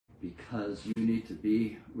because you need to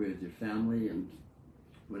be with your family and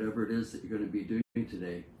whatever it is that you're going to be doing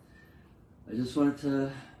today. I just wanted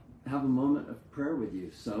to have a moment of prayer with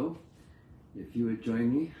you. So, if you would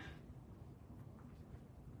join me.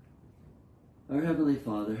 Our Heavenly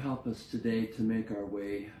Father, help us today to make our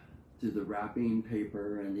way through the wrapping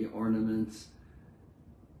paper and the ornaments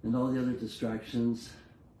and all the other distractions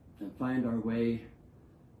and find our way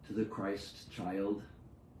to the Christ child.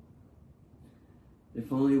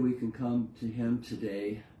 If only we can come to him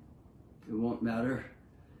today. It won't matter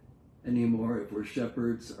anymore if we're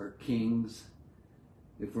shepherds or kings,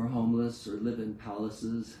 if we're homeless or live in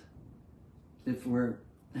palaces, if we're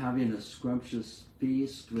having a scrumptious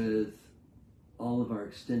feast with all of our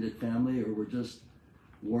extended family, or we're just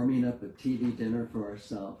warming up a TV dinner for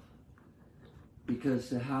ourselves. Because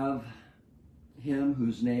to have him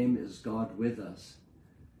whose name is God with us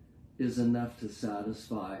is enough to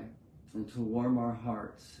satisfy and to warm our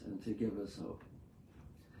hearts and to give us hope.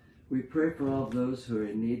 We pray for all of those who are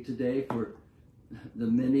in need today, for the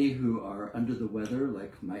many who are under the weather,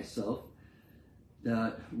 like myself,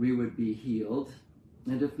 that we would be healed.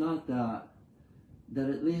 And if not that, that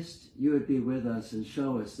at least you would be with us and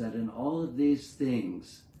show us that in all of these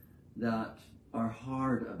things that are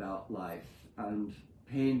hard about life and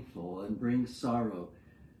painful and bring sorrow,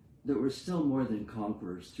 that we're still more than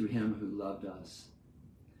conquerors through him who loved us.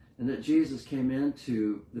 And that Jesus came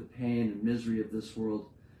into the pain and misery of this world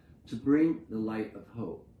to bring the light of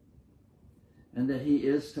hope. And that he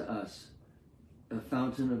is to us a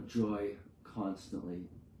fountain of joy constantly.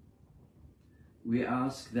 We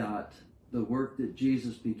ask that the work that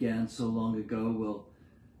Jesus began so long ago will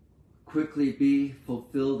quickly be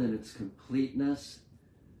fulfilled in its completeness,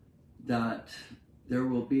 that there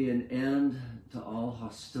will be an end to all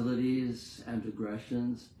hostilities and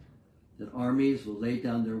aggressions, that armies will lay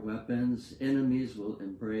down their weapons, enemies will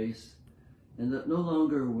embrace, and that no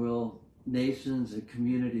longer will nations and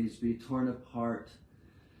communities be torn apart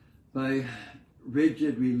by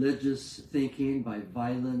rigid religious thinking, by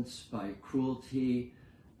violence, by cruelty,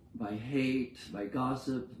 by hate, by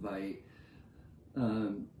gossip, by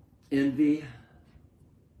envy,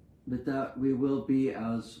 but that we will be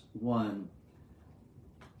as one.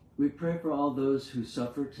 We pray for all those who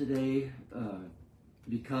suffer today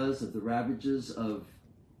because of the ravages of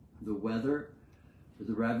the weather, or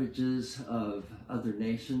the ravages of other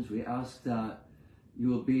nations. We ask that you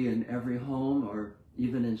will be in every home or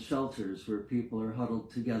even in shelters where people are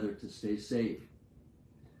huddled together to stay safe.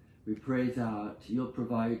 We pray that you'll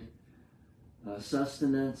provide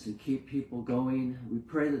sustenance and keep people going. We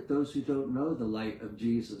pray that those who don't know the light of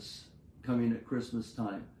Jesus coming at Christmas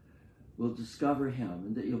time will discover him,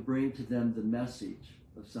 and that you'll bring to them the message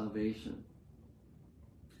of salvation.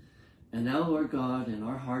 And now, Lord God, in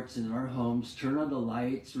our hearts and in our homes, turn on the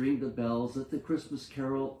lights, ring the bells, let the Christmas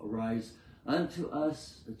carol arise. Unto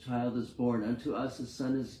us a child is born, unto us a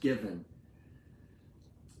son is given,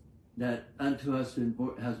 that unto us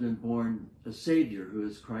has been born a Savior who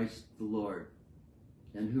is Christ the Lord,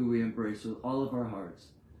 and who we embrace with all of our hearts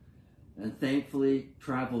and thankfully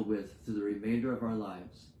travel with through the remainder of our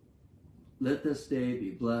lives. Let this day be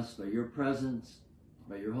blessed by your presence,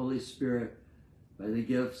 by your Holy Spirit, by the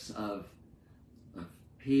gifts of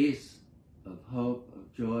peace, of hope,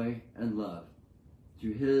 of joy, and love,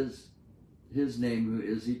 through his name, who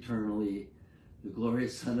is eternally the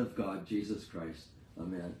glorious Son of God, Jesus Christ.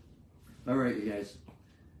 Amen. All right, you guys.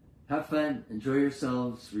 Have fun. Enjoy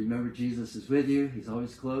yourselves. Remember, Jesus is with you. He's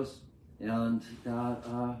always close. And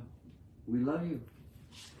we love you.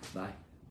 Bye.